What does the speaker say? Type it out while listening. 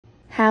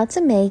How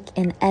to make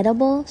an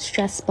edible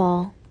stress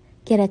ball.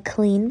 Get a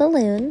clean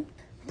balloon,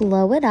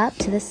 blow it up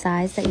to the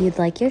size that you'd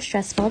like your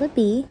stress ball to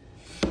be,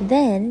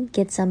 then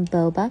get some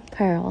boba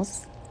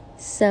pearls.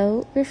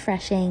 So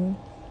refreshing.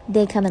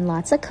 They come in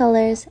lots of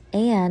colors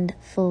and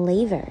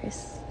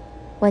flavors.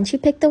 Once you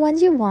pick the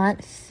ones you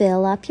want,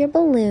 fill up your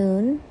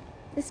balloon.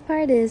 This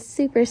part is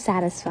super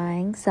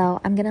satisfying,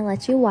 so I'm gonna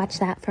let you watch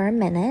that for a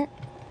minute.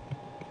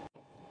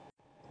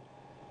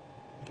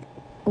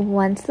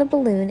 Once the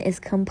balloon is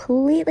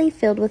completely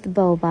filled with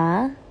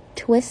boba,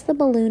 twist the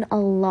balloon a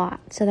lot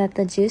so that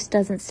the juice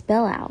doesn't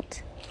spill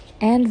out.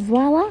 And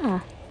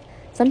voila!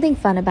 Something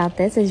fun about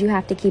this is you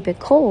have to keep it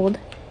cold,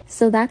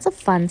 so that's a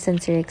fun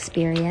sensory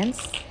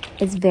experience.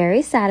 It's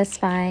very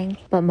satisfying,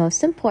 but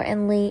most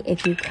importantly,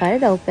 if you cut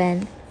it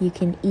open, you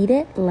can eat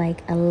it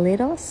like a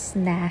little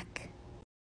snack.